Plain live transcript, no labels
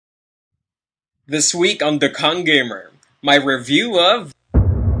This week on The Con Gamer, my review of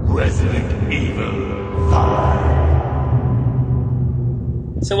Resident Evil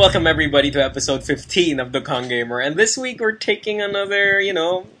 5. So welcome everybody to episode 15 of The Con Gamer, and this week we're taking another,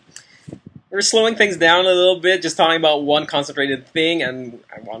 we're slowing things down a little bit, just talking about one concentrated thing, and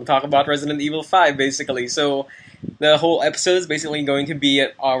I want to talk about Resident Evil 5 basically. So the whole episode is basically going to be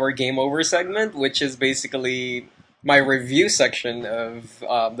our Game Over segment, which is basically my review section of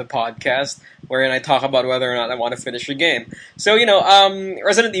the podcast, wherein I talk about whether or not I want to finish a game. So,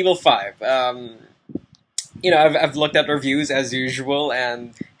 Resident Evil 5. I've looked at reviews as usual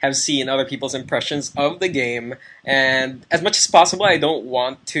and have seen other people's impressions of the game. And as much as possible, I don't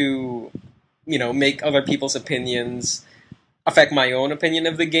want to, make other people's opinions affect my own opinion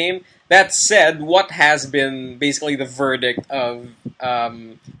of the game. That said, what has been basically the verdict of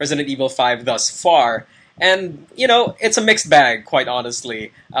Resident Evil 5 thus far? And, it's a mixed bag, quite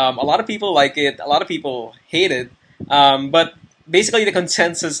honestly. A lot of people like it, a lot of people hate it, but basically the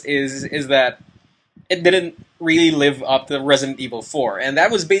consensus is that it didn't really live up to Resident Evil 4. And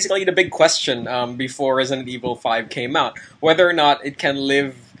that was basically the big question before Resident Evil 5 came out. Whether or not it can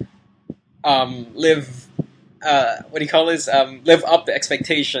live live up to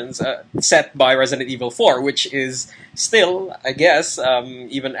expectations set by Resident Evil 4, which is still, I guess,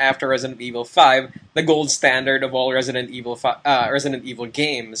 even after Resident Evil 5, the gold standard of all Resident Evil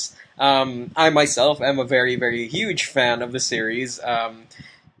games. I myself am a very, very huge fan of the series.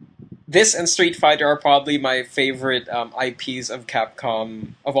 This and Street Fighter are probably my favorite IPs of Capcom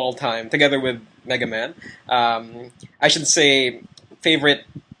of all time, together with Mega Man. I should say favorite,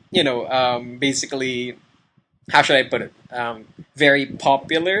 basically, how should I put it? Very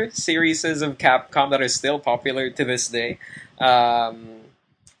popular series of Capcom that are still popular to this day.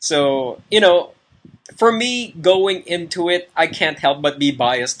 For me, going into it, I can't help but be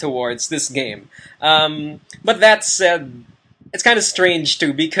biased towards this game. But that said, it's kind of strange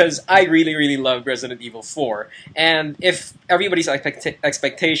too, because I really, really loved Resident Evil 4. And if everybody's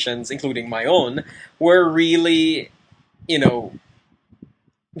expectations, including my own, were really,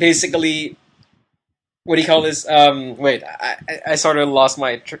 basically, what do you call this? I sort of lost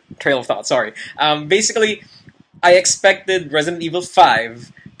my trail of thought, sorry. Basically, I expected Resident Evil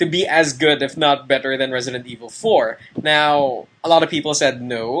 5 to be as good, if not better, than Resident Evil 4. Now, a lot of people said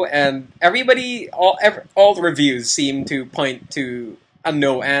no, and all the reviews seem to point to a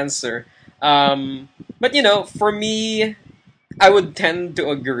no answer. But, for me, I would tend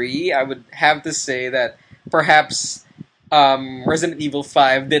to agree. I would have to say that perhaps Resident Evil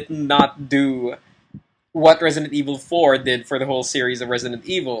 5 did not do what Resident Evil 4 did for the whole series of Resident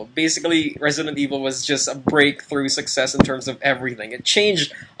Evil. Basically, Resident Evil was just a breakthrough success in terms of everything. It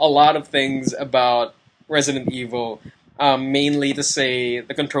changed a lot of things about Resident Evil, mainly to say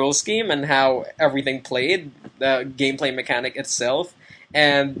the control scheme and how everything played, the gameplay mechanic itself.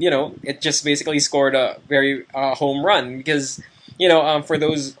 And, it just basically scored a very home run because, for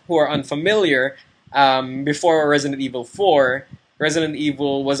those who are unfamiliar, before Resident Evil 4, Resident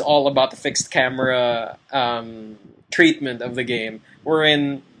Evil was all about the fixed camera treatment of the game,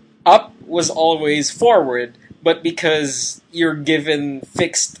 wherein up was always forward, but because you're given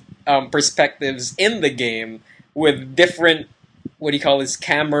fixed perspectives in the game with different,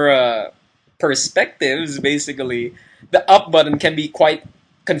 camera perspectives, basically, the up button can be quite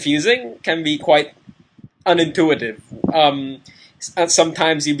confusing, can be quite unintuitive.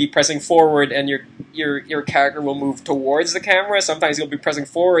 Sometimes you'll be pressing forward and your character will move towards the camera. Sometimes you'll be pressing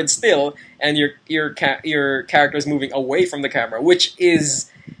forward still, and your character is moving away from the camera, which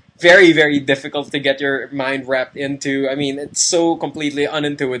is very, very difficult to get your mind wrapped into. I mean, it's so completely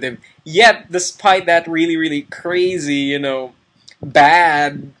unintuitive. Yet, despite that really, really crazy,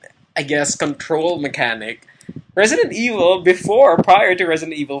 bad, I guess, control mechanic, Resident Evil, prior to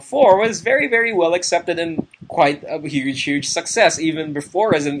Resident Evil 4, was very, very well accepted and quite a huge, huge success, even before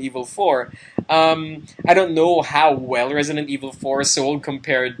Resident Evil 4. I don't know how well Resident Evil 4 sold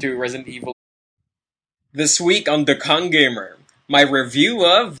compared to Resident Evil. This week on The Con Gamer, my review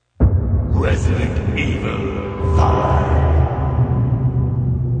of Resident Evil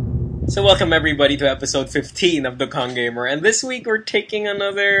 5. So welcome everybody to episode 15 of The Con Gamer, and this week we're taking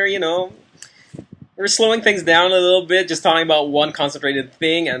another, we're slowing things down a little bit, just talking about one concentrated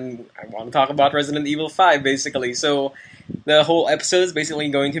thing, and I want to talk about Resident Evil 5, basically. So the whole episode is basically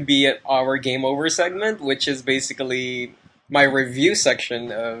going to be our Game Over segment, which is basically my review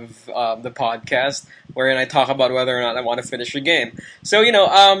section of the podcast, wherein I talk about whether or not I want to finish a game. So,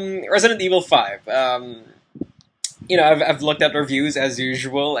 Resident Evil 5. I've looked at reviews as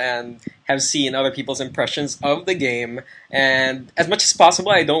usual and have seen other people's impressions of the game. And as much as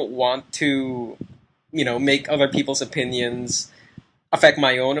possible, I don't want to, make other people's opinions affect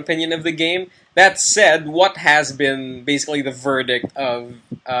my own opinion of the game. That said, what has been basically the verdict of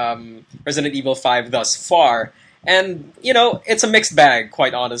Resident Evil 5 thus far? And, it's a mixed bag,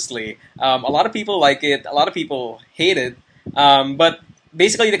 quite honestly. A lot of people like it, a lot of people hate it. But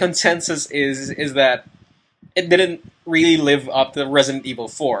basically, the consensus is that it didn't really live up to Resident Evil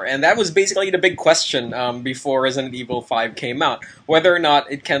 4. And that was basically the big question before Resident Evil 5 came out. Whether or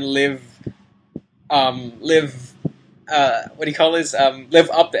not it can live up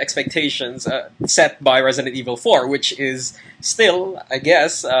to expectations set by Resident Evil 4, which is still, I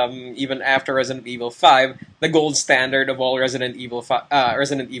guess, even after Resident Evil 5, the gold standard of all Resident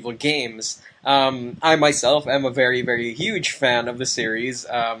Evil games. I myself am a very, very huge fan of the series.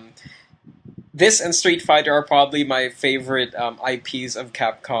 This and Street Fighter are probably my favorite IPs of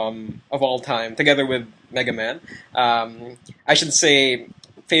Capcom of all time, together with Mega Man. I should say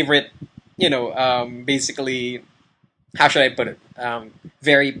favorite, basically, how should I put it?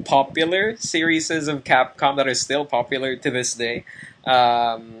 Very popular series of Capcom that are still popular to this day.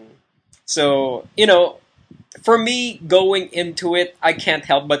 So, for me, going into it, I can't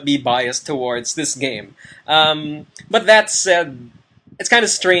help but be biased towards this game. But that said, it's kind of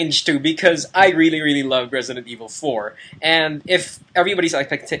strange too, because I really, really loved Resident Evil 4. And if everybody's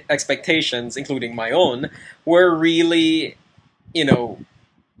expectations, including my own, were really,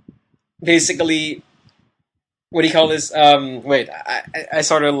 basically, what do you call this? I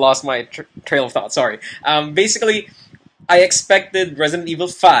sort of lost my trail of thought, sorry. Basically, I expected Resident Evil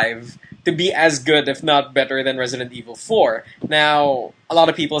 5 to be as good, if not better, than Resident Evil 4. Now, a lot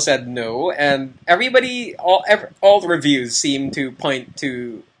of people said no, and all the reviews seem to point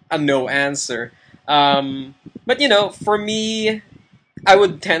to a no answer. But, for me, I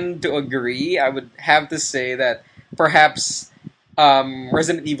would tend to agree. I would have to say that perhaps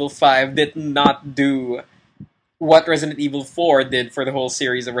Resident Evil 5 did not do what Resident Evil 4 did for the whole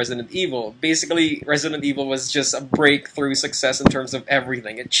series of Resident Evil. Basically, Resident Evil was just a breakthrough success in terms of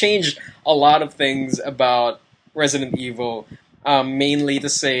everything. It changed a lot of things about Resident Evil, mainly to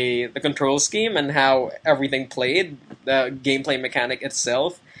say the control scheme and how everything played, the gameplay mechanic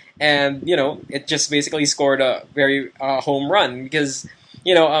itself. And, it just basically scored a very home run because,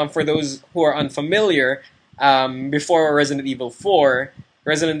 for those who are unfamiliar, before Resident Evil 4,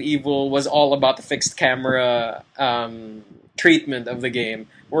 Resident Evil was all about the fixed camera treatment of the game,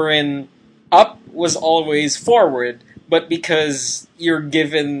 wherein up was always forward, but because you're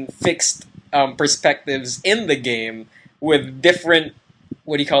given fixed perspectives in the game with different,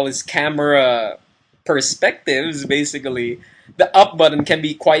 camera perspectives, basically, the up button can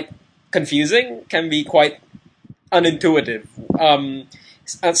be quite confusing, can be quite unintuitive.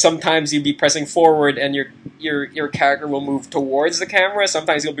 Sometimes you'll be pressing forward and your character will move towards the camera.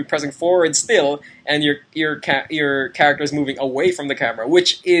 Sometimes you'll be pressing forward still and your character is moving away from the camera,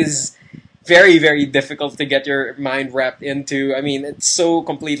 which is very, very difficult to get your mind wrapped into. I mean, it's so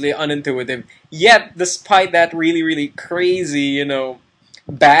completely unintuitive. Yet, despite that really, really crazy,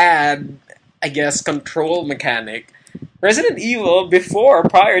 bad, I guess, control mechanic, Resident Evil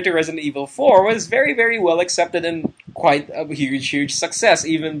prior to Resident Evil 4, was very, very well accepted and quite a huge, huge success,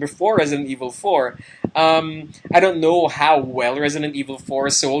 even before Resident Evil 4. I don't know how well Resident Evil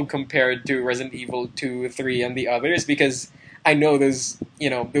 4 sold compared to Resident Evil 2, 3, and the others, because I know those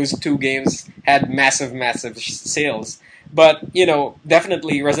two games had massive, massive sales. But,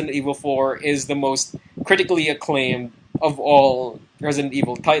 definitely Resident Evil 4 is the most critically acclaimed of all Resident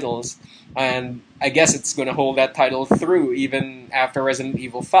Evil titles. And I guess it's going to hold that title through even after Resident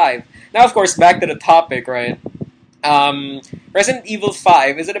Evil 5. Now, of course, back to the topic, right? Resident Evil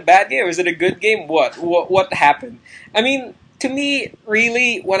 5, is it a bad game or is it a good game? What happened? I mean, to me,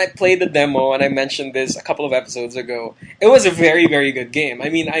 really, when I played the demo, and I mentioned this a couple of episodes ago, it was a very, very good game. I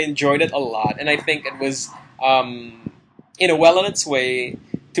mean, I enjoyed it a lot, and I think it was, well on its way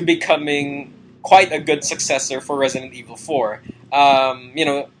to becoming quite a good successor for Resident Evil 4.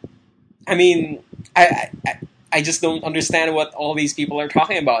 I mean, I just don't understand what all these people are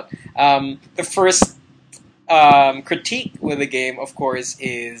talking about. The first critique with the game, of course,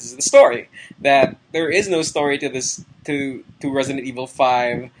 is the story. That there is no story to Resident Evil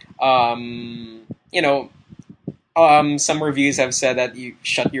 5. Some reviews have said that you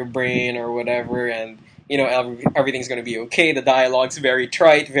shut your brain or whatever, and everything's going to be okay. The dialogue's very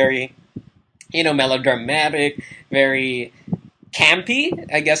trite, very melodramatic, very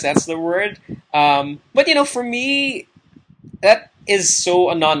campy, I guess that's the word. But for me, that is so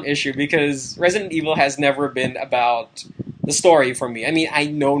a non-issue because Resident Evil has never been about the story for me. I mean, I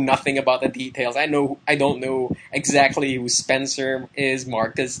know nothing about the details. I don't know exactly who Spencer is,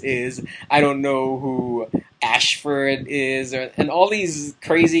 Marcus is. I don't know who Ashford is, and all these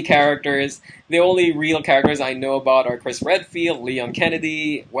crazy characters. The only real characters I know about are Chris Redfield, Leon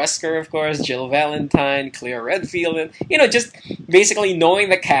Kennedy, Wesker, of course, Jill Valentine, Claire Redfield, and just basically knowing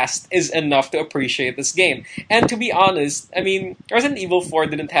the cast is enough to appreciate this game. And to be honest, I mean, Resident Evil 4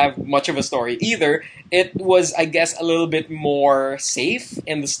 didn't have much of a story either. It was, I guess, a little bit more safe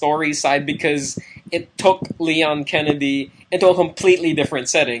in the story side because it took Leon Kennedy into a completely different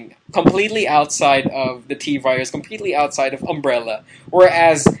setting, completely outside of the T-Virus, completely outside of Umbrella.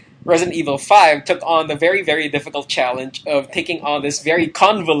 Whereas Resident Evil 5 took on the very, very difficult challenge of taking on this very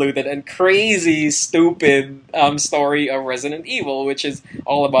convoluted and crazy, stupid story of Resident Evil, which is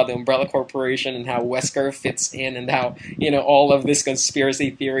all about the Umbrella Corporation and how Wesker fits in and how, all of this conspiracy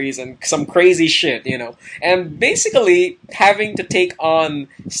theories and some crazy shit. And basically, having to take on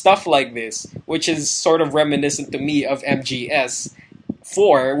stuff like this, which is sort of reminiscent to me of MGS,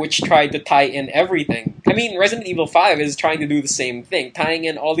 4, which tried to tie in everything. I mean, Resident Evil 5 is trying to do the same thing, tying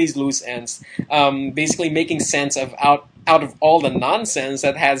in all these loose ends, basically making sense of out of all the nonsense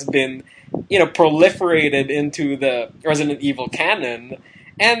that has been, proliferated into the Resident Evil canon.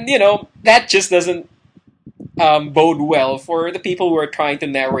 And, that just doesn't bode well for the people who are trying to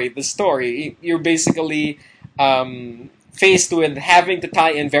narrate the story. You're basically faced with having to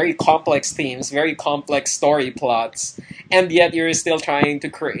tie in very complex themes, very complex story plots, and yet you're still trying to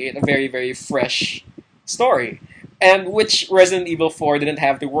create a very, very fresh story. And which Resident Evil 4 didn't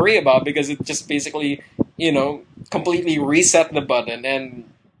have to worry about because it just basically, completely reset the button and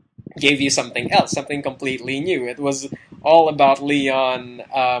gave you something else, something completely new. It was all about Leon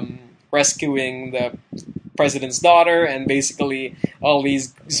rescuing the president's daughter, and basically all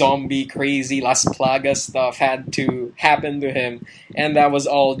these zombie crazy Las Plagas stuff had to happen to him, and that was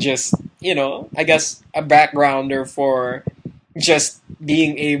all just, I guess a backgrounder for just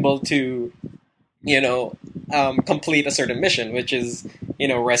being able to, complete a certain mission, which is,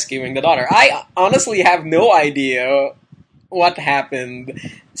 rescuing the daughter. I honestly have no idea what happened,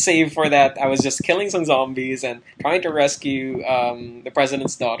 save for that I was just killing some zombies and trying to rescue the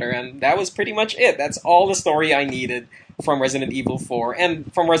president's daughter, and that was pretty much it. That's all the story I needed from Resident Evil 4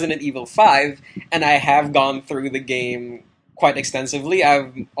 and from Resident Evil 5, and I have gone through the game quite extensively.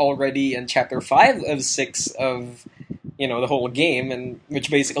 I'm already in Chapter 5 of 6 of, the whole game, and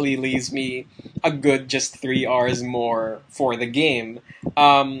which basically leaves me a good just 3 hours more for the game.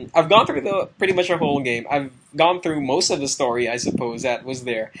 I've gone through pretty much the whole game. I've gone through most of the story, I suppose, that was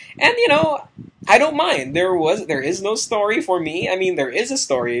there. And, I don't mind. There is no story for me. I mean, there is a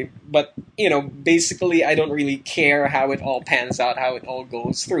story, but, basically I don't really care how it all pans out, how it all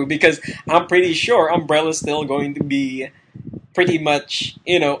goes through, because I'm pretty sure Umbrella's still going to be pretty much,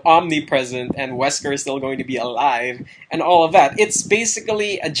 omnipresent, and Wesker is still going to be alive, and all of that. It's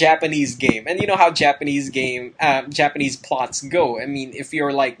basically a Japanese game, and you know how Japanese plots go. I mean, if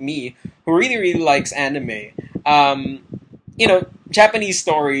you're like me, who really, really likes anime, Japanese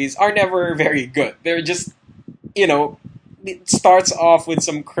stories are never very good. They're just, it starts off with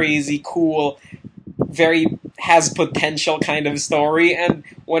some crazy, cool, very has potential kind of story, and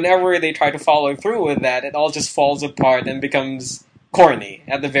whenever they try to follow through with that, it all just falls apart and becomes corny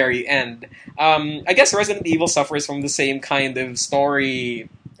at the very end. I guess Resident Evil suffers from the same kind of story,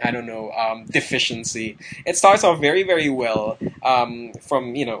 I don't know, deficiency. It starts off very, very well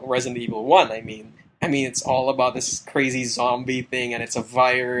from, Resident Evil 1, I mean, it's all about this crazy zombie thing, and it's a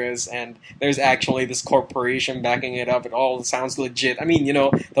virus, and there's actually this corporation backing it up. It all sounds legit. I mean,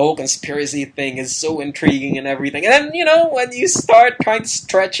 the whole conspiracy thing is so intriguing and everything. And then, when you start trying to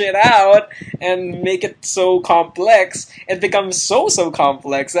stretch it out and make it so complex, it becomes so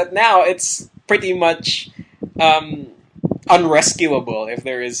complex that now it's pretty much unrescuable, if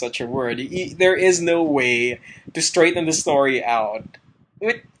there is such a word. There is no way to straighten the story out.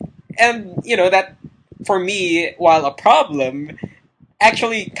 And, that, for me, while a problem,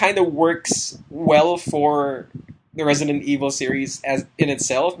 actually kind of works well for the Resident Evil series as in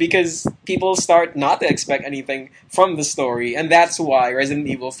itself, because people start not to expect anything from the story, and that's why Resident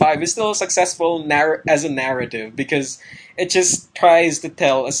Evil 5 is still successful as a narrative, because it just tries to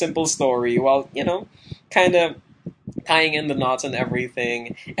tell a simple story while, kind of tying in the knots and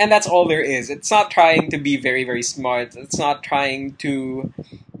everything, and that's all there is. It's not trying to be very, very smart. It's not trying to,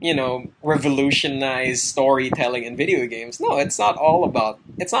 revolutionize storytelling in video games. No, it's not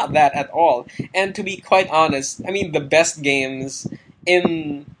that at all. And to be quite honest, I mean, the best games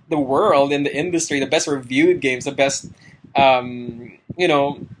in the world, in the industry, the best reviewed games, the best you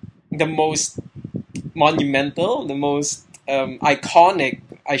know, the most monumental, the most iconic,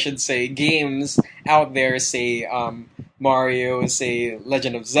 I should say, games out there, say Mario, say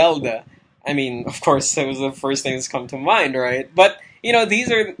Legend of Zelda. I mean, of course, that was the first thing that's come to mind, right? But they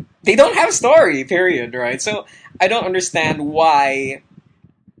don't have story, period, right? So I don't understand why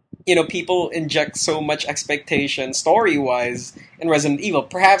people inject so much expectation story wise in Resident Evil.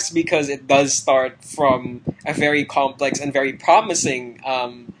 Perhaps because it does start from a very complex and very promising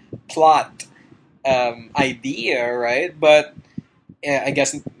plot idea, right? But I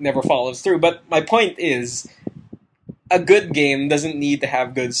guess it never follows through. But my point is, a good game doesn't need to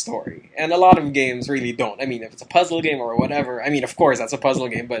have good story, and a lot of games really don't. I mean, if it's a puzzle game or whatever, I mean, of course that's a puzzle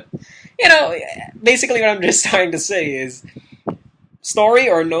game, but you know, basically what I'm just trying to say is, story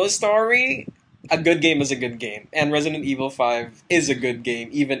or no story, a good game is a good game, and Resident Evil 5 is a good game,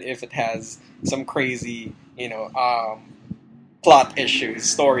 even if it has some crazy, plot issues,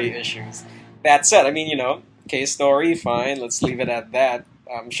 story issues. That said, I mean, okay, story, fine, let's leave it at that.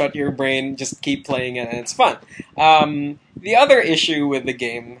 Shut your brain, just keep playing it, and it's fun. The other issue with the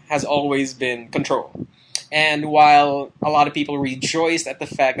game has always been control. And while a lot of people rejoiced at the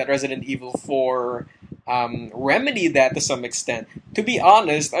fact that Resident Evil 4 remedied that to some extent, to be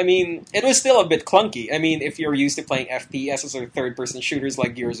honest, I mean, it was still a bit clunky. I mean, if you're used to playing FPSs or third-person shooters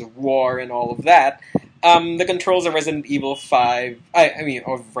like Gears of War and all of that, the controls of Resident Evil 5, I mean,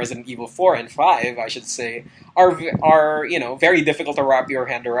 of Resident Evil 4 and 5, I should say, are very difficult to wrap your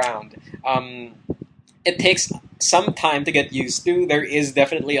hand around. It takes some time to get used to. There is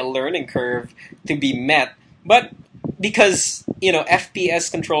definitely a learning curve to be met, but because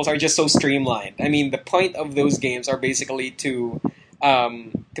FPS controls are just so streamlined. I mean, the point of those games are basically to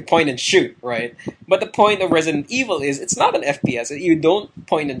point and shoot, right? But the point of Resident Evil is it's not an FPS. You don't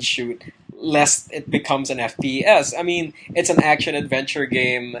point and shoot lest it becomes an FPS. I mean, it's an action adventure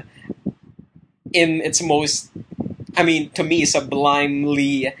game in its most, I mean, to me,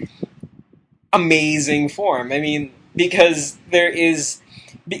 sublimely amazing form. I mean, because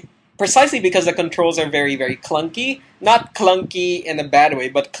precisely because the controls are very, very clunky. Not clunky in a bad way,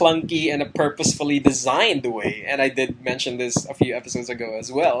 but clunky in a purposefully designed way. And I did mention this a few episodes ago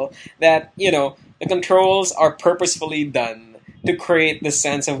as well, that, the controls are purposefully done to create this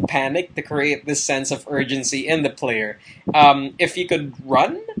sense of panic, to create this sense of urgency in the player. If you could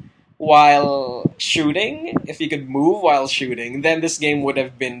run while shooting, if you could move while shooting, then this game would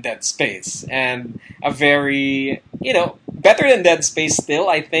have been Dead Space. And a very, better than Dead Space still,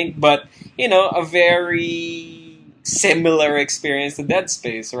 I think, but, a very similar experience to Dead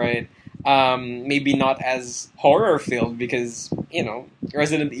Space, right? Maybe not as horror-filled because,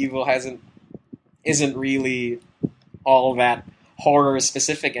 Resident Evil isn't really all that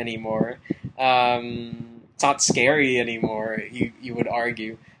horror-specific anymore. It's not scary anymore, you would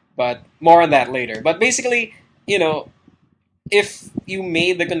argue. But more on that later. But basically, if you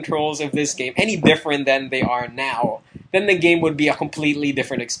made the controls of this game any different than they are now, then the game would be a completely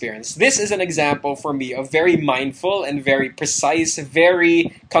different experience. This is an example for me of very mindful and very precise,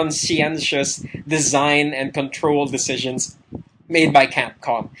 very conscientious design and control decisions made by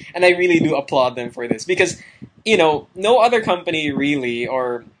Capcom. And I really do applaud them for this. Because, no other company really,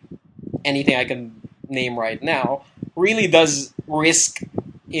 or anything I can name right now, really does risk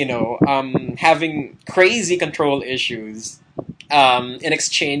having crazy control issues in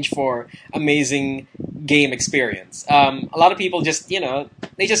exchange for amazing game experience. A lot of people just, they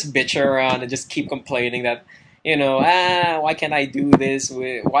just bitch around and just keep complaining that, why can't I do this?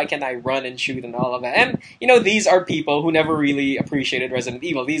 Why can't I run and shoot and all of that? And, these are people who never really appreciated Resident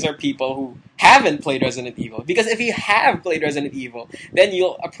Evil. These are people who haven't played Resident Evil. Because if you have played Resident Evil, then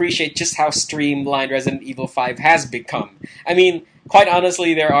you'll appreciate just how streamlined Resident Evil 5 has become. I mean, quite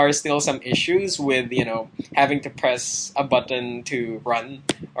honestly, there are still some issues with, having to press a button to run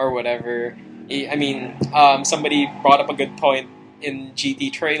or whatever. I mean, somebody brought up a good point in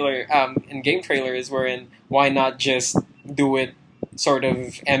GT trailer, in game trailers, wherein why not just do it sort of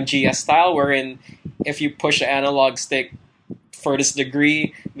MGS style, wherein if you push the analog stick furthest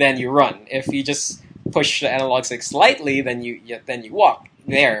degree, then you run. If you just push the analog stick slightly, then you walk.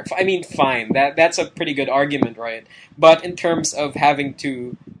 There, I mean, fine. That's a pretty good argument, right? But in terms of having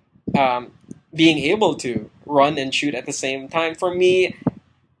to, being able to run and shoot at the same time, for me,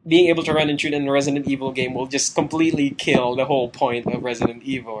 being able to run and shoot in a Resident Evil game will just completely kill the whole point of Resident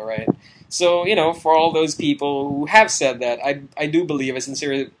Evil, right? So, for all those people who have said that, I do believe, I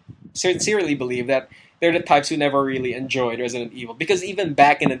sincerely believe that they're the types who never really enjoyed Resident Evil. Because even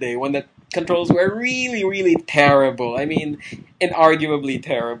back in the day, when the controls were really, really terrible, I mean, inarguably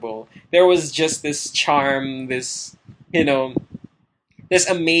terrible, there was just this charm, this you know, this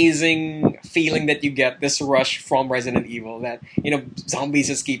amazing feeling that you get, this rush from Resident Evil, that zombies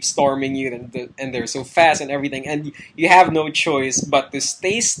just keep storming you, and they're so fast and everything, and you have no choice but to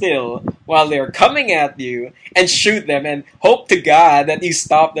stay still while they're coming at you and shoot them and hope to God that you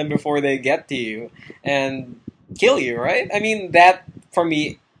stop them before they get to you and kill you. Right? I mean, that for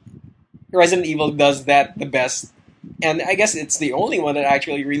me, Resident Evil does that the best. And I guess it's the only one that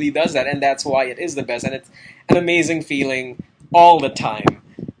actually really does that, and that's why it is the best. And it's an amazing feeling all the time.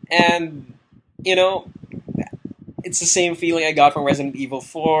 And, you know, it's the same feeling I got from Resident Evil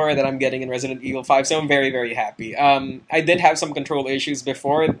 4 that I'm getting in Resident Evil 5, so I'm very, very happy. I did have some control issues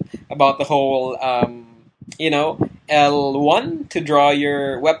before about the whole, L1 to draw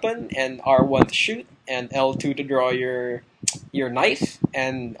your weapon, and R1 to shoot, and L2 to draw your knife,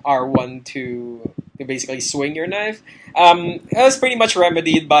 and R1 to basically swing your knife. It was pretty much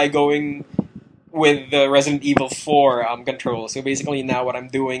remedied by going with the Resident Evil 4 control. So basically now what I'm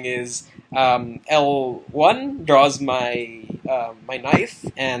doing is L1 draws my knife,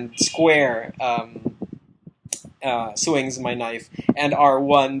 and square swings my knife, and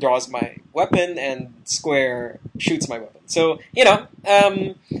R1 draws my weapon, and square shoots my weapon. So,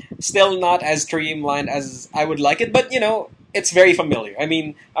 still not as streamlined as I would like it, but, it's very familiar. I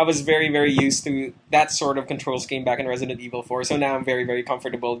mean, I was very, very used to that sort of control scheme back in Resident Evil 4, so now I'm very, very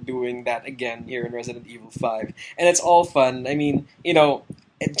comfortable doing that again here in Resident Evil 5. And it's all fun. I mean,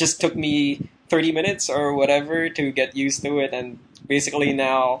 it just took me 30 minutes or whatever to get used to it, and basically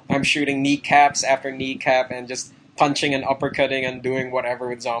now I'm shooting kneecaps after kneecap and just punching and uppercutting and doing whatever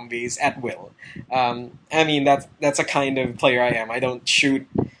with zombies at will. I mean, that's a kind of player I am. I don't shoot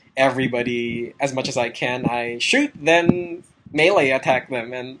everybody as much as I can. I shoot, then melee attack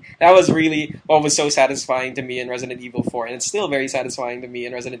them, and that was really what was so satisfying to me in Resident Evil 4, and it's still very satisfying to me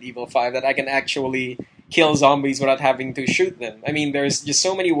in Resident Evil 5 that I can actually kill zombies without having to shoot them. I mean, there's just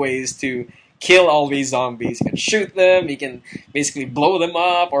so many ways to kill all these zombies. You can shoot them, you can basically blow them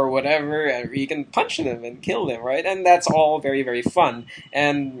up or whatever, or you can punch them and kill them, right? And that's all very, very fun.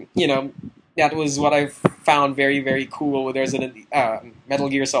 And, that was what I found very, very cool with Metal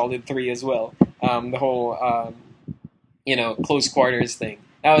Gear Solid 3 as well. The whole, close quarters thing.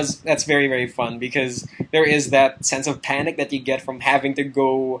 That's very, very fun because there is that sense of panic that you get from having to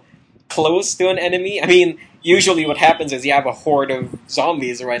go close to an enemy. I mean, usually what happens is you have a horde of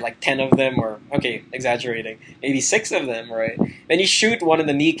zombies, right? Like 10 of them, or, okay, exaggerating, maybe 6 of them, right? Then you shoot one in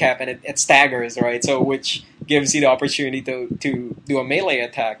the kneecap and it staggers, right? So, which gives you the opportunity to do a melee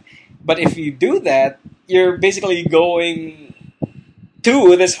attack. But if you do that, you're basically going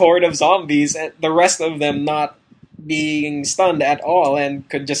to this horde of zombies, and the rest of them not being stunned at all and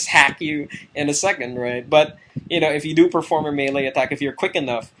could just hack you in a second, right? But, if you do perform a melee attack, if you're quick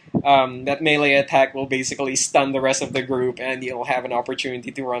enough, that melee attack will basically stun the rest of the group, and you'll have an opportunity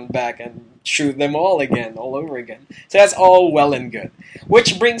to run back and shoot them all over again. So that's all well and good.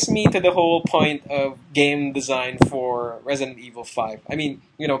 Which brings me to the whole point of game design for Resident Evil 5. I mean,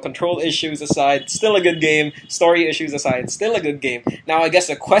 control issues aside, still a good game. Story issues aside, still a good game. Now, I guess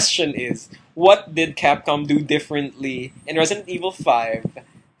the question is, what did Capcom do differently in Resident Evil 5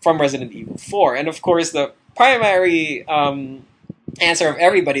 from Resident Evil 4? And of course, the primary answer of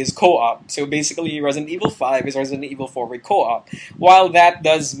everybody is co-op. So basically, Resident Evil 5 is Resident Evil 4 with co-op. While that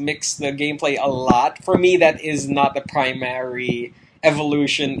does mix the gameplay a lot, for me, that is not the primary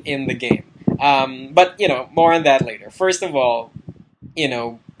evolution in the game. But, more on that later. First of all,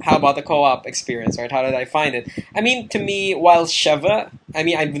 how about the co-op experience, right? How did I find it? I mean, to me, while Sheva,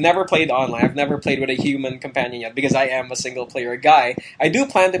 I've never played online. I've never played with a human companion yet because I am a single-player guy. I do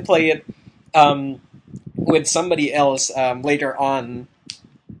plan to play it with somebody else later on.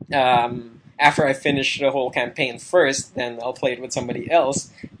 After I finish the whole campaign first, then I'll play it with somebody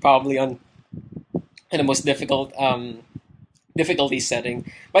else, probably in the most difficult difficulty setting.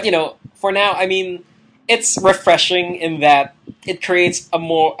 But for now, it's refreshing in that it creates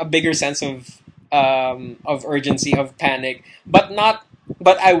a bigger sense of urgency, of panic, but not.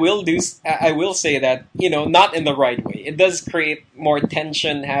 But I will say that not in the right way. It does create more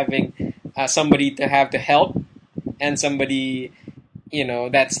tension having somebody to have to help, and somebody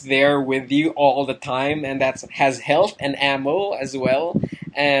that's there with you all the time, and that has health and ammo as well.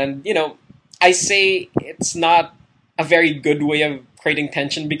 And I say it's not a very good way of creating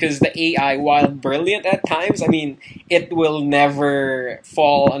tension because the AI, while brilliant at times, it will never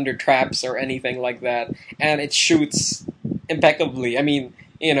fall under traps or anything like that, and it shoots impeccably.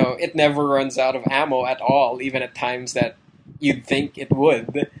 It never runs out of ammo at all, even at times that you'd think it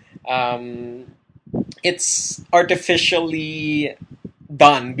would. It's artificially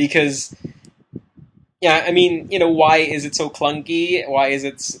done because Yeah, I mean, why is it so clunky? Why is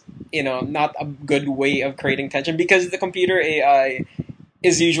it, not a good way of creating tension? Because the computer AI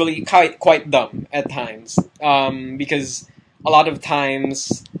is usually quite dumb at times. Because a lot of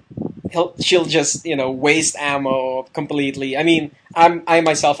times she'll just waste ammo completely. I mean, I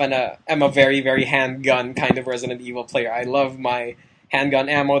myself am a very very handgun kind of Resident Evil player. I love my handgun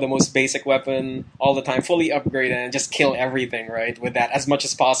ammo, the most basic weapon all the time, fully upgraded and just kill everything right with that as much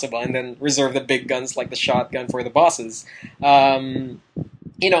as possible, and then reserve the big guns like the shotgun for the bosses. Um,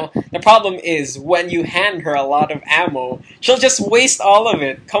 the problem is when you hand her a lot of ammo, she'll just waste all of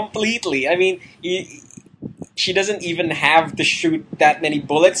it completely. I mean, she doesn't even have to shoot that many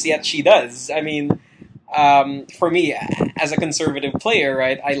bullets, yet she does. I mean, for me, as a conservative player,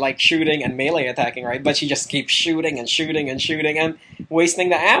 right, I like shooting and melee attacking, right, but she just keeps shooting and shooting and shooting and wasting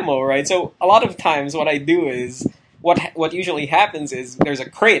the ammo, right? So a lot of times what I do is, what usually happens is there's a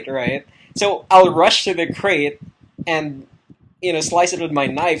crate, right? So I'll rush to the crate and slice it with my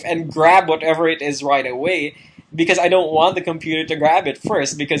knife and grab whatever it is right away, because I don't want the computer to grab it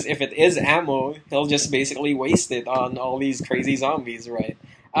first, because if it is ammo, he'll just basically waste it on all these crazy zombies, right?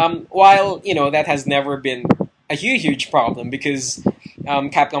 While, that has never been a huge problem, because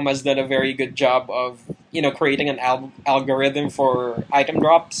Capcom has done a very good job of, creating an algorithm for item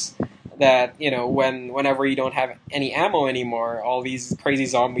drops that, whenever you don't have any ammo anymore, all these crazy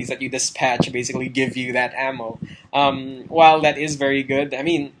zombies that you dispatch basically give you that ammo. While that is very good, I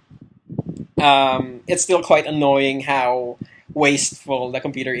mean, it's still quite annoying how wasteful the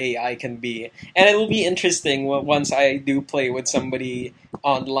computer AI can be. And it will be interesting once I do play with somebody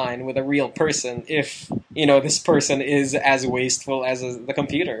online, with a real person, if, this person is as wasteful as the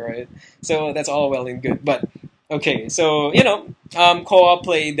computer, right? So that's all well and good. But, okay, so, co-op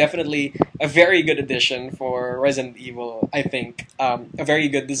play, definitely a very good addition for Resident Evil, I think. A very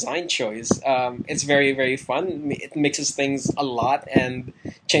good design choice. It's very, very fun. It mixes things a lot and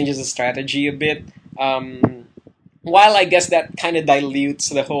changes the strategy a bit. While I guess that kind of dilutes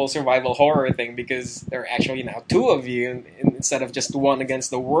the whole survival horror thing, because there are actually now two of you instead of just one against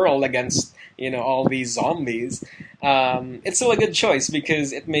the world, against all these zombies. It's still a good choice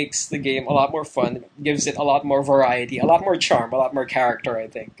because it makes the game a lot more fun. It gives it a lot more variety, a lot more charm, a lot more character, I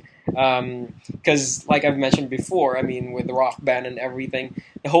think. Because, like I've mentioned before, I mean, with Rock Band and everything,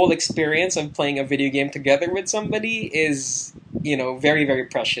 the whole experience of playing a video game together with somebody is, very, very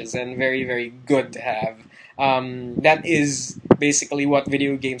precious and very, very good to have. That is basically what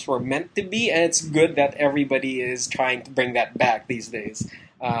video games were meant to be, and it's good that everybody is trying to bring that back these days.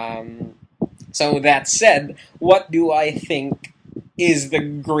 So that said, what do I think is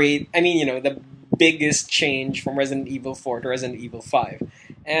the biggest change from Resident Evil 4 to Resident Evil 5?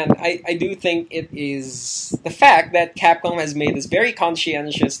 And I do think it is the fact that Capcom has made this very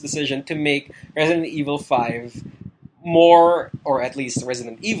conscientious decision to make Resident Evil 5 more, or at least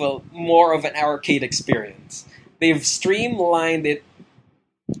Resident Evil, more of an arcade experience. They've streamlined it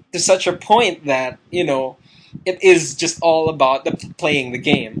to such a point that, it is just all about playing the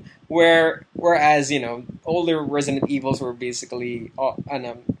game. Whereas, older Resident Evils were basically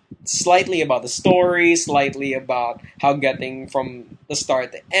slightly about the story, slightly about how getting from the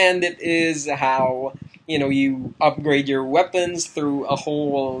start to end it is, how you upgrade your weapons through a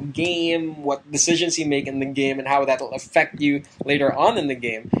whole game, what decisions you make in the game, and how that'll affect you later on in the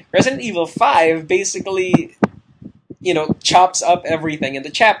game. Resident Evil 5 basically, chops up everything into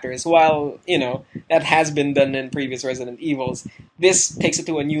chapters, while, that has been done in previous Resident Evils. This takes it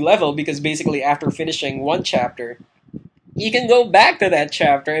to a new level because basically after finishing one chapter, you can go back to that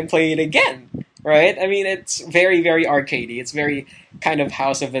chapter and play it again, right? I mean, it's very, very arcadey. It's very kind of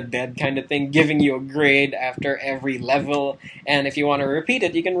House of the Dead kind of thing, giving you a grade after every level, and if you want to repeat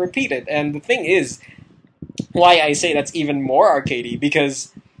it, you can repeat it. And the thing is, why I say that's even more arcadey,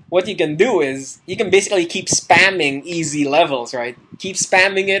 because what you can do is, you can basically keep spamming easy levels, right? Keep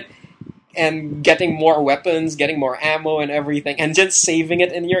spamming it, and getting more weapons, getting more ammo and everything, and just saving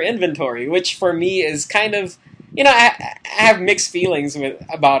it in your inventory, which for me is kind of, I have mixed feelings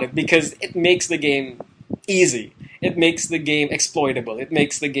about it, because it makes the game easy. It makes the game exploitable. It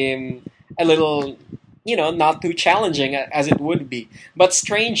makes the game a little, not too challenging as it would be. But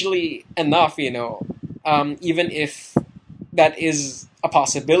strangely enough, even if that is a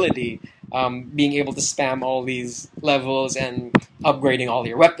possibility, being able to spam all these levels and upgrading all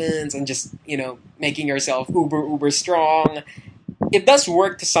your weapons and just, making yourself uber strong, it does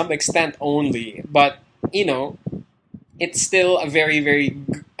work to some extent only, but, it's still a very, very,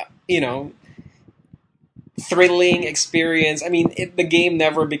 thrilling experience. I mean, the game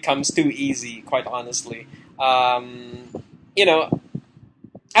never becomes too easy, quite honestly. I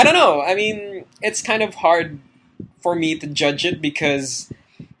don't know. I mean, it's kind of hard for me to judge it because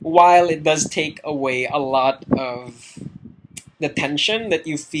while it does take away a lot of the tension that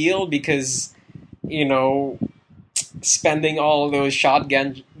you feel because you know spending all those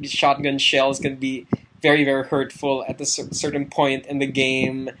shotgun shells can be very very hurtful at a certain point in the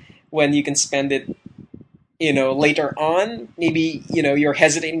game when you can spend it later on. Maybe you're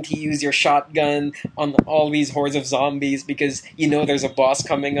hesitating to use your shotgun on all these hordes of zombies because there's a boss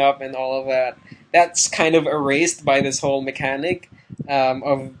coming up and all of that. That's kind of erased by this whole mechanic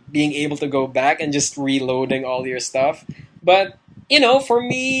of being able to go back and just reloading all your stuff. But for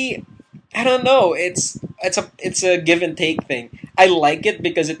me, I don't know. It's a give and take thing. I like it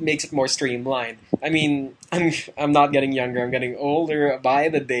because it makes it more streamlined. I mean, I'm not getting younger. I'm getting older by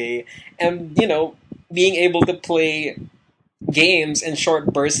the day, and being able to play games in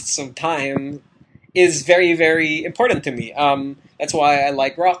short bursts of time is very very important to me. That's why I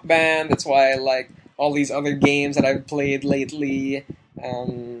like Rock Band. That's why I like all these other games that I've played lately,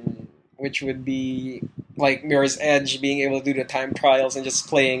 which would be like Mirror's Edge, being able to do the time trials and just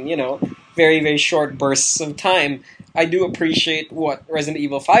playing, very, very short bursts of time. I do appreciate what Resident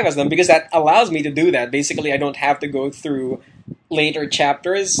Evil 5 has done because that allows me to do that. Basically, I don't have to go through later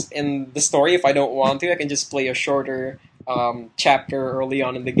chapters in the story if I don't want to. I can just play a shorter chapter early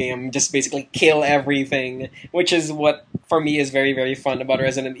on in the game, just basically kill everything, which is what, for me, is very, very fun about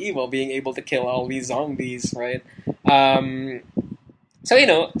Resident Evil, being able to kill all these zombies, right?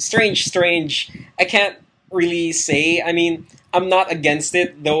 So, strange. I can't really say. I mean, I'm not against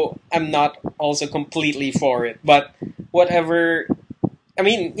it, though I'm not also completely for it. But whatever. I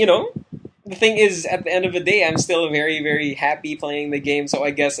mean, the thing is, at the end of the day, I'm still very, very happy playing the game, so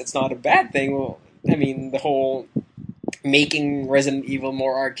I guess it's not a bad thing. Well, I mean, the whole making Resident Evil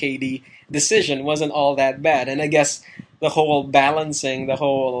more arcadey decision wasn't all that bad. And I guess the whole balancing, the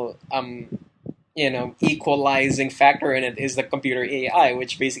whole equalizing factor in it is the computer AI,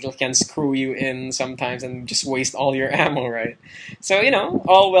 which basically can screw you in sometimes and just waste all your ammo, right? So,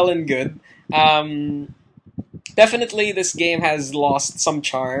 all well and good. Definitely this game has lost some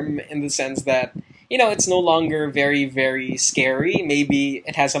charm in the sense that, it's no longer very, very scary. Maybe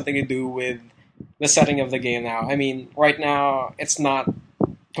it has something to do with the setting of the game now. I mean, right now, it's not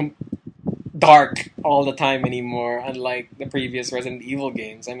dark all the time anymore, unlike the previous Resident Evil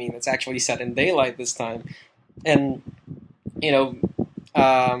games. I mean, it's actually set in daylight this time. And,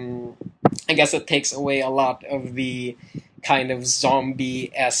 I guess it takes away a lot of the kind of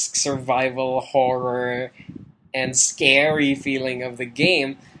zombie-esque survival horror and scary feeling of the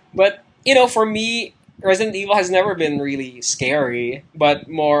game. But, for me, Resident Evil has never been really scary, but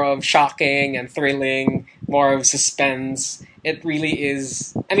more of shocking and thrilling, more of suspense. It really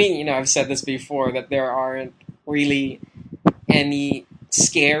is. I mean, I've said this before that there aren't really any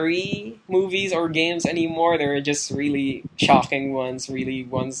scary movies or games anymore. There are just really shocking ones, really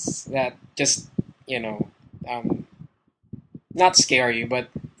ones that just, not scary, but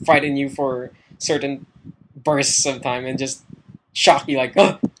frighten you for certain bursts of time and just shock you like,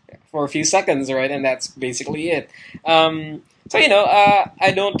 oh, for a few seconds, right? And that's basically it. So,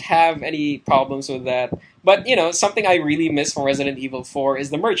 I don't have any problems with that. But, something I really miss from Resident Evil 4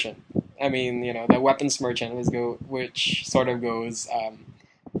 is the merchant. I mean, the weapons merchant, which sort of goes,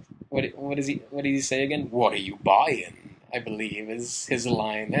 what did he say again? What are you buying? I believe is his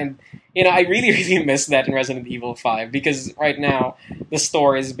line. And, I really, really miss that in Resident Evil 5 because right now the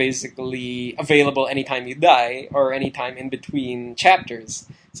store is basically available anytime you die or anytime in between chapters.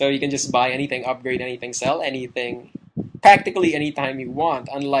 So you can just buy anything, upgrade anything, sell anything, practically anytime you want.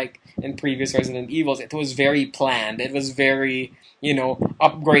 Unlike in previous Resident Evils, it was very planned. It was very,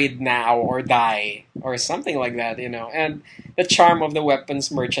 upgrade now or die or something like that, And the charm of the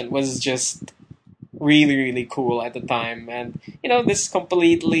weapons merchant was just really, really cool at the time. And, this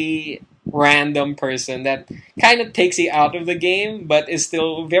completely random person that kind of takes you out of the game, but is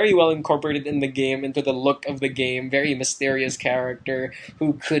still very well incorporated in the game, into the look of the game, very mysterious character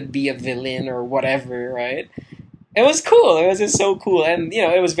who could be a villain or whatever, right? It was cool. It was just so cool. And,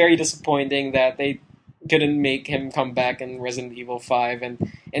 it was very disappointing that they couldn't make him come back in Resident Evil 5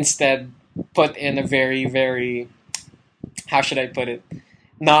 and instead put in a very, very, how should I put it,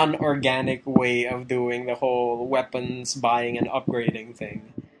 non-organic way of doing the whole weapons buying and upgrading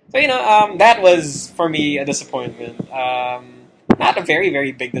thing. So, that was, for me, a disappointment. Not a very,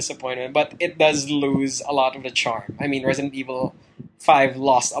 very big disappointment, but it does lose a lot of the charm. I mean, Resident Evil 5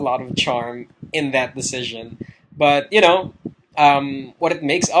 lost a lot of charm in that decision. But, what it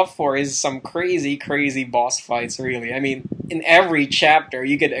makes up for is some crazy, crazy boss fights, really. I mean, in every chapter,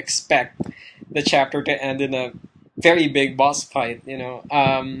 you could expect the chapter to end in a very big boss fight,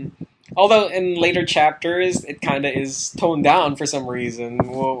 Although in later chapters, it kind of is toned down for some reason.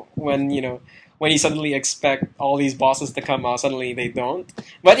 Well, when when you suddenly expect all these bosses to come out, suddenly they don't.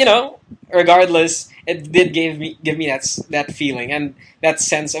 But regardless, it did give me that feeling and that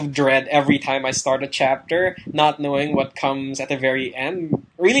sense of dread every time I start a chapter, not knowing what comes at the very end.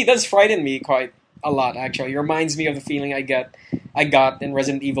 Really does frighten me quite a lot. Actually, it reminds me of the feeling I got in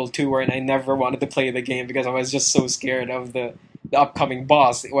Resident Evil 2, where I never wanted to play the game because I was just so scared of the upcoming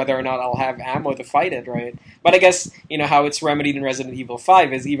boss, whether or not I'll have ammo to fight it, right? But I guess, how it's remedied in Resident Evil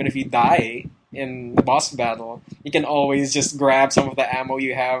 5 is even if you die in the boss battle, you can always just grab some of the ammo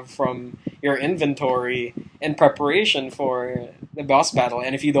you have from your inventory in preparation for the boss battle.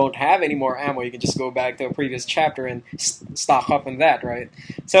 And if you don't have any more ammo, you can just go back to a previous chapter and stock up on that, right?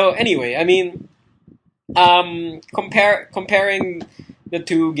 So anyway, I mean, comparing the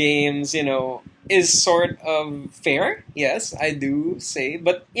two games, is sort of fair. Yes, I do say,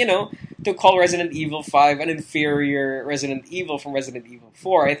 but to call Resident Evil 5 an inferior Resident Evil from Resident Evil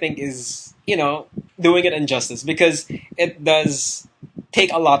 4, I think is doing it injustice because it does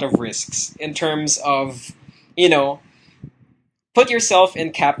take a lot of risks in terms of put yourself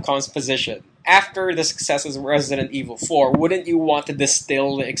in Capcom's position. After the successes of Resident Evil 4, wouldn't you want to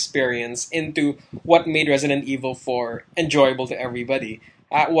distill the experience into what made Resident Evil 4 enjoyable to everybody?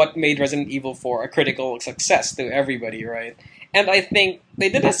 What made Resident Evil 4 a critical success to everybody, right? And I think they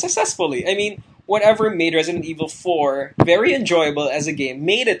did it successfully. I mean, whatever made Resident Evil 4 very enjoyable as a game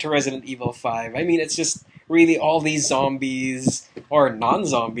made it to Resident Evil 5. I mean, it's just really all these zombies, or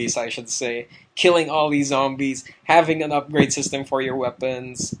non-zombies, I should say, killing all these zombies, having an upgrade system for your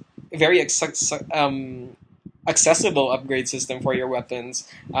weapons, very accessible upgrade system for your weapons,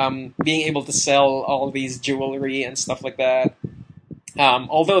 being able to sell all these jewelry and stuff like that.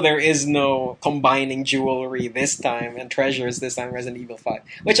 Although there is no combining jewelry this time and treasures this time in Resident Evil 5,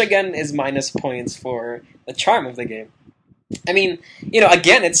 which again is minus points for the charm of the game. I mean,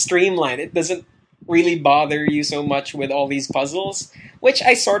 again, it's streamlined. It doesn't really bother you so much with all these puzzles, which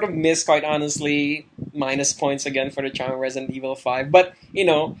I sort of miss, quite honestly. Minus points again for the charm of Resident Evil 5. But,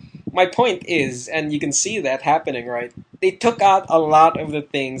 my point is, and you can see that happening, right? They took out a lot of the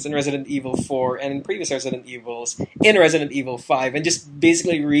things in Resident Evil 4 and in previous Resident Evils in Resident Evil 5 and just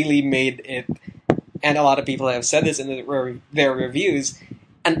basically really made it, and a lot of people have said this in their reviews,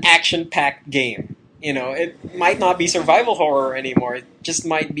 an action-packed game. It might not be survival horror anymore. It just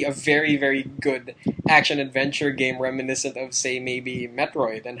might be a very, very good action-adventure game reminiscent of, say, maybe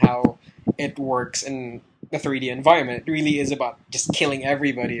Metroid and how it works in the 3D environment. It really is about just killing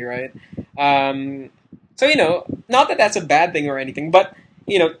everybody, right? So, not that that's a bad thing or anything, but,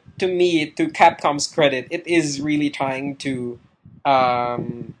 to me, to Capcom's credit, it is really trying to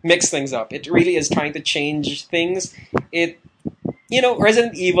mix things up. It really is trying to change things.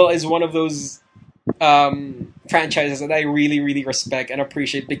 Resident Evil is one of those franchises that I really, really respect and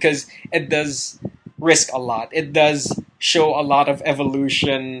appreciate because it does risk a lot. It does show a lot of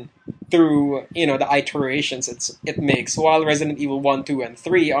evolution through, the iterations it makes, while Resident Evil 1, 2, and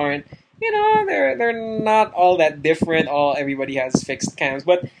 3 aren't, they're not all that different. Everybody has fixed cams,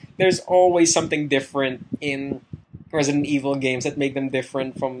 but there's always something different in Resident Evil games that make them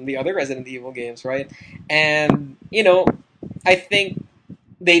different from the other Resident Evil games, right? And, I think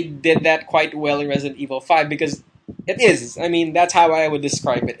they did that quite well in Resident Evil 5 because it is. I mean, that's how I would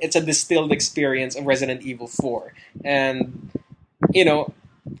describe it. It's a distilled experience of Resident Evil 4. And,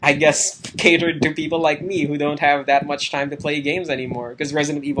 I guess catered to people like me who don't have that much time to play games anymore. Because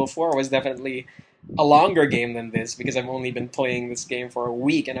Resident Evil 4 was definitely a longer game than this because I've only been playing this game for a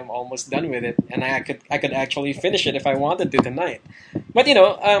week and I'm almost done with it. And I could actually finish it if I wanted to tonight. But,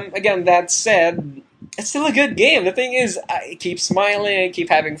 again, that said, it's still a good game. The thing is, I keep smiling, I keep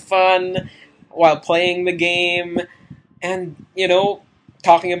having fun while playing the game. And,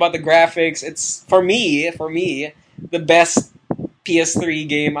 talking about the graphics, it's, for me, the best PS3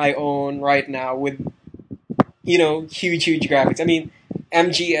 game I own right now with, huge, huge graphics. I mean,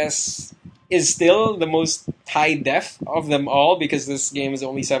 MGS is still the most high def of them all because this game is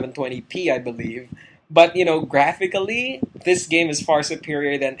only 720p, I believe. But, graphically, this game is far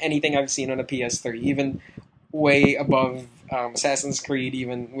superior than anything I've seen on a PS3, even way above Assassin's Creed,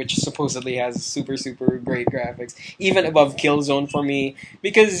 even, which supposedly has super, super great graphics, even above Killzone for me,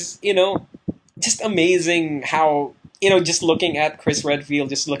 because, just amazing how, just looking at Chris Redfield,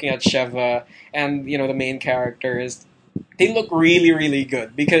 just looking at Sheva, and, the main characters, they look really, really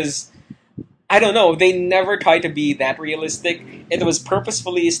good, because I don't know, they never tried to be that realistic. It was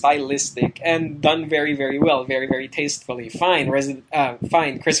purposefully stylistic and done very, very well, very, very tastefully. Fine,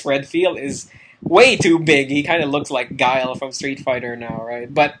 Chris Redfield is way too big. He kind of looks like Guile from Street Fighter now,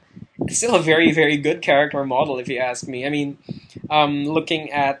 right? But it's still a very, very good character model, if you ask me. I mean,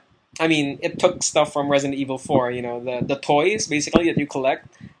 looking at, I mean, it took stuff from Resident Evil 4, you know, the toys, basically, that you collect.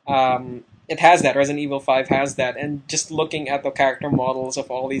 It has that. Resident Evil 5 has that. And just looking at the character models of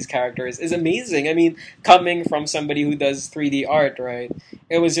all these characters is amazing. I mean, coming from somebody who does 3D art, right?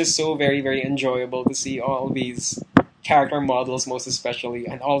 It was just so very, very enjoyable to see all these character models, most especially,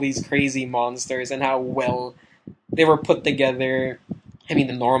 and all these crazy monsters, and how well they were put together. I mean,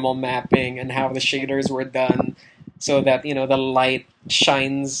 the normal mapping and how the shaders were done so that, you know, the light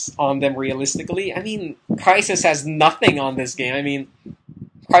shines on them realistically. I mean, Crisis has nothing on this game. I mean,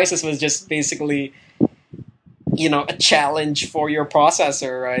 Crisis was just basically, you know, a challenge for your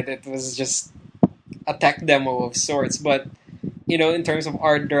processor, right? It was just a tech demo of sorts. But, you know, in terms of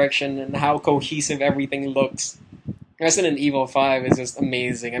art direction and how cohesive everything looks, Resident Evil 5 is just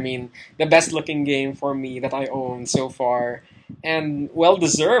amazing. I mean, the best looking game for me that I own so far. And well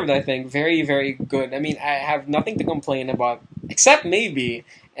deserved, I think. Very, very good. I mean, I have nothing to complain about, except maybe.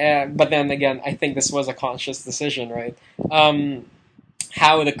 But then again, I think this was a conscious decision, right?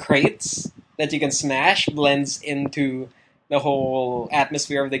 How the crates that you can smash blends into the whole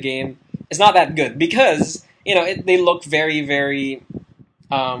atmosphere of the game is not that good because, you know, they look very, very.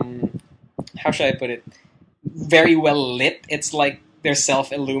 How should I put it? Very well lit. It's like they're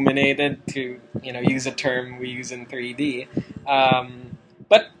self-illuminated, to, you know, use a term we use in 3D.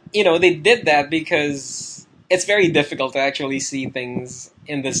 But, you know, they did that because it's very difficult to actually see things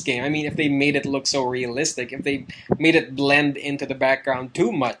in this game. I mean, if they made it look so realistic, if they made it blend into the background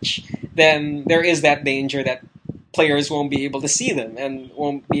too much, then there is that danger that players won't be able to see them and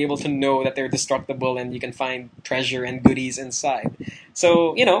won't be able to know that they're destructible and you can find treasure and goodies inside.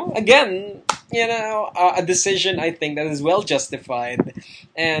 So, you know, again, you know, a decision I think that is well justified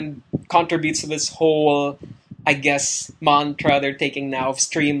and contributes to this whole, I guess, mantra they're taking now of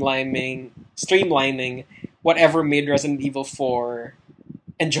streamlining whatever made Resident Evil 4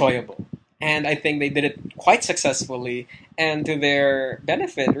 enjoyable. And I think they did it quite successfully and to their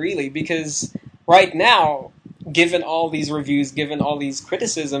benefit, really, because right now, given all these reviews, given all these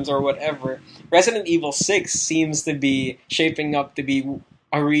criticisms or whatever, Resident Evil 6 seems to be shaping up to be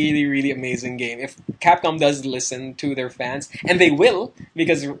a really, really amazing game. If Capcom does listen to their fans, and they will,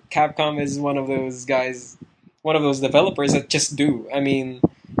 because Capcom is one of those guys, one of those developers that just do. I mean,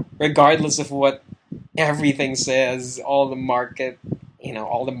 regardless of what everything says, all the market, you know,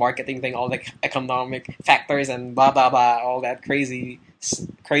 all the marketing thing, all the economic factors and blah, blah, blah, all that crazy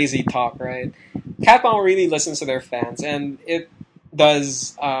talk, right? Capcom really listens to their fans, and it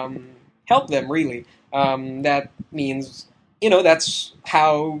does help them, really. That means, you know, that's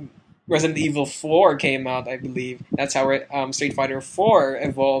how Resident Evil 4 came out, I believe. That's how Street Fighter 4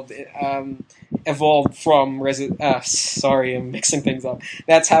 evolved from sorry, I'm mixing things up.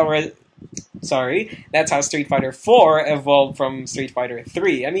 That's how Street Fighter 4 evolved from Street Fighter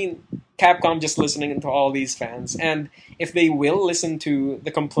 3. I mean, Capcom just listening to all these fans, and if they will listen to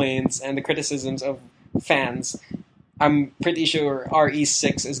the complaints and the criticisms of fans, I'm pretty sure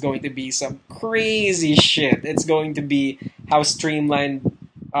RE6 is going to be some crazy shit. It's going to be how streamlined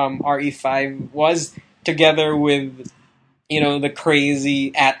RE5 was, together with, you know, the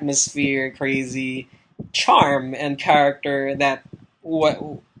crazy atmosphere, crazy charm and character that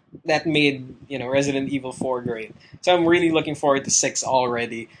made, you know, Resident Evil 4 great. So I'm really looking forward to 6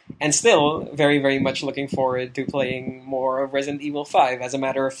 already, and still very, very much looking forward to playing more of Resident Evil 5. As a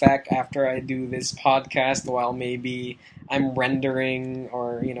matter of fact, after I do this podcast, while maybe I'm rendering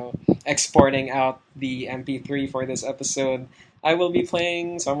or, you know, exporting out the MP3 for this episode, I will be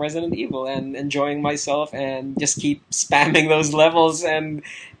playing some Resident Evil and enjoying myself and just keep spamming those levels and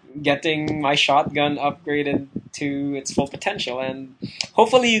getting my shotgun upgraded to its full potential. And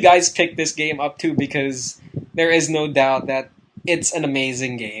hopefully you guys pick this game up too, because there is no doubt that it's an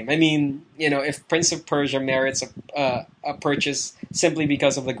amazing game. I mean, you know, if Prince of Persia merits a purchase simply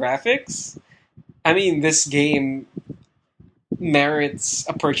because of the graphics, I mean, this game merits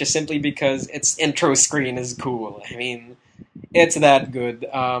a purchase simply because its intro screen is cool. I mean, it's that good.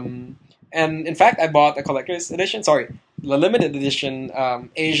 And in fact, I bought a collector's edition. Sorry, the limited edition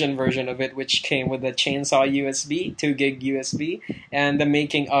Asian version of it, which came with the chainsaw USB, 2 gig USB, and the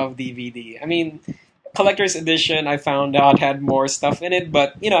making of DVD. I mean, collector's edition, I found out, had more stuff in it,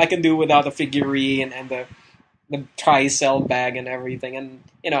 but, you know, I can do without the figurine and the tri-cell bag and everything. And,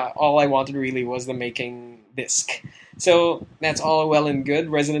 you know, all I wanted really was the making disc. So that's all well and good.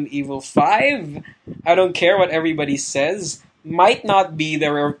 Resident Evil 5, I don't care what everybody says, might not be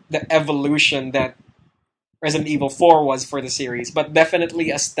the evolution that Resident Evil 4 was for the series, but definitely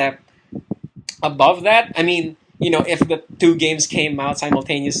a step above that. I mean, if the two games came out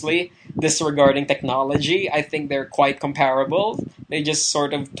simultaneously, disregarding technology, I think they're quite comparable. They just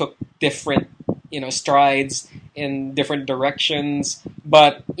sort of took different, strides in different directions,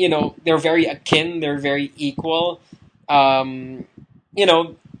 but they're very akin. They're very equal. Um, you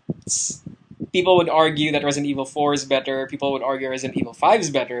know, People would argue that Resident Evil 4 is better. People would argue Resident Evil 5 is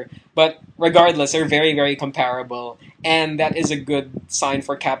better. But regardless, they're very, very comparable. And that is a good sign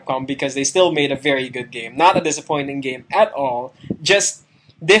for Capcom because they still made a very good game. Not a disappointing game at all. Just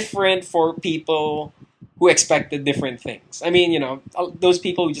different for people who expected different things. I mean, those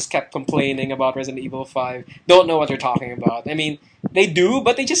people who just kept complaining about Resident Evil 5 don't know what they're talking about. I mean, they do,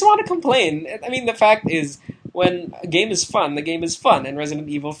 but they just want to complain. I mean, the fact is, when a game is fun, the game is fun. And Resident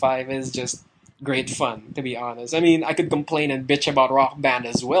Evil 5 is just great fun, to be honest. I mean, I could complain and bitch about Rock Band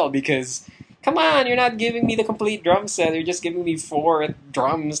as well because, come on, you're not giving me the complete drum set. You're just giving me 4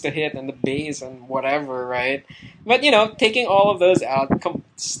 drums to hit and the bass and whatever, right? But, taking all of those out,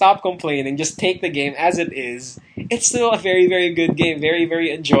 stop complaining, just take the game as it is. It's still a very, very good game, very,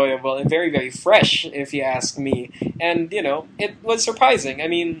 very enjoyable, and very, very fresh, if you ask me. And, it was surprising. I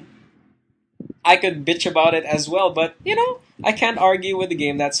mean, I could bitch about it as well, but, I can't argue with the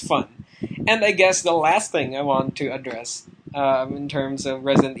game that's fun. And I guess the last thing I want to address in terms of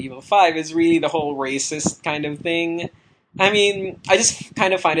Resident Evil 5 is really the whole racist kind of thing. I mean, I just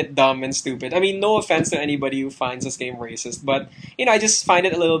kind of find it dumb and stupid. I mean, no offense to anybody who finds this game racist, but, I just find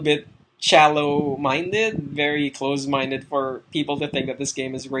it a little bit shallow-minded, very close-minded for people to think that this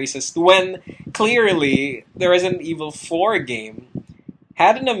game is racist when clearly the Resident Evil 4 game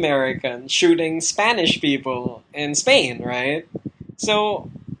had an American shooting Spanish people in Spain, right? So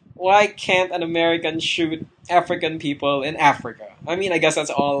why can't an American shoot African people in Africa? I mean, I guess that's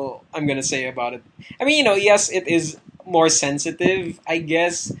all I'm gonna say about it. I mean, yes, it is more sensitive, I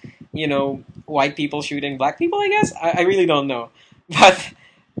guess. White people shooting black people, I guess? I really don't know. But,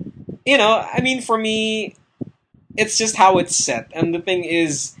 I mean, for me, it's just how it's set. And the thing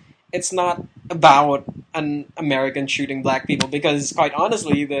is, it's not about an American shooting black people because, quite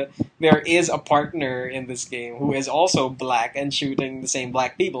honestly, there is a partner in this game who is also black and shooting the same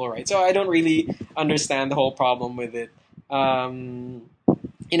black people, right? So I don't really understand the whole problem with it. Call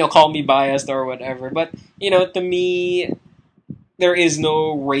me biased or whatever, but to me, there is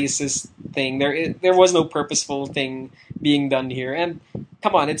no racist thing. There was no purposeful thing being done here. And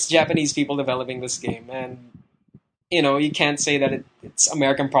come on, it's Japanese people developing this game, and you can't say that it's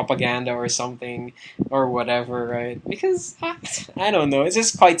American propaganda or something or whatever, right? Because, I don't know, it's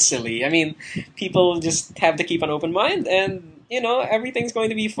just quite silly. I mean, people just have to keep an open mind and, everything's going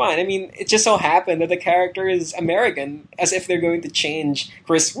to be fine. I mean, it just so happened that the character is American, as if they're going to change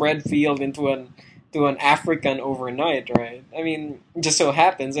Chris Redfield into an African overnight, right? I mean, it just so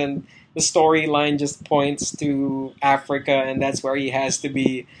happens, and the storyline just points to Africa, and that's where he has to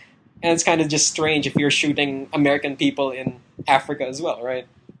be. And it's kind of just strange if you're shooting American people in Africa as well, right?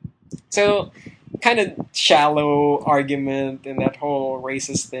 So, kind of shallow argument in that whole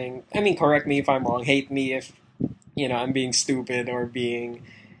racist thing. I mean, correct me if I'm wrong. Hate me if, I'm being stupid or being,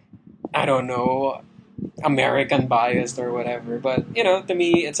 I don't know, American biased or whatever. But, to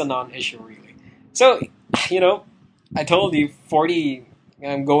me, it's a non-issue, really. So, I told you,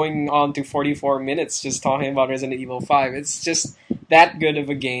 I'm going on to 44 minutes just talking about Resident Evil 5. It's just that good of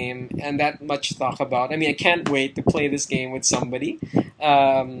a game and that much to talk about. I mean, I can't wait to play this game with somebody.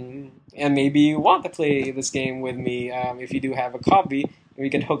 And maybe you want to play this game with me. If you do have a copy, we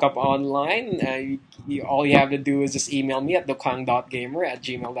can hook up online. All you have to do is just email me at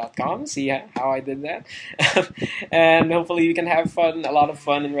dokang.gamer@gmail.com. See how I did that. And hopefully we can have a lot of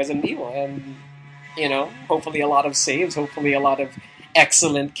fun in Resident Evil. And, hopefully a lot of saves, hopefully a lot of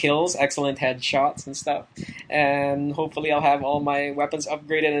excellent kills, excellent headshots and stuff. And hopefully I'll have all my weapons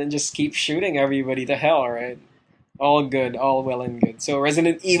upgraded and just keep shooting everybody to hell, right? All good, all well and good. So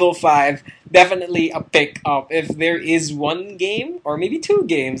Resident Evil 5, definitely a pick up. If there is one game, or maybe two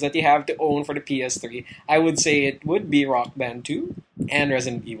games that you have to own for the PS3, I would say it would be Rock Band 2 and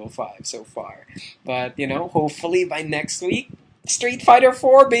Resident Evil 5 so far. But, hopefully by next week, Street Fighter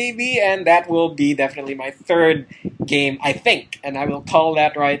 4, baby, and that will be definitely my third game, I think, and I will call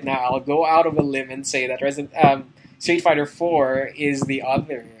that right now. I'll go out of a limb and say that Street Fighter 4 is the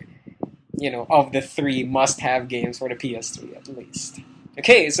other, of the three must-have games for the PS3 at least.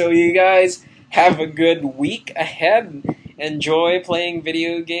 Okay, so you guys have a good week ahead. Enjoy playing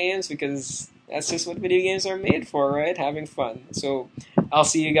video games because that's just what video games are made for, right? Having fun. So I'll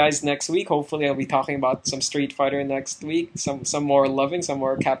see you guys next week. Hopefully I'll be talking about some Street Fighter next week. Some more loving, some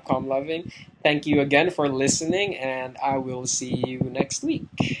more Capcom loving. Thank you again for listening, and I will see you next week.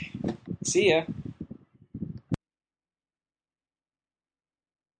 See ya.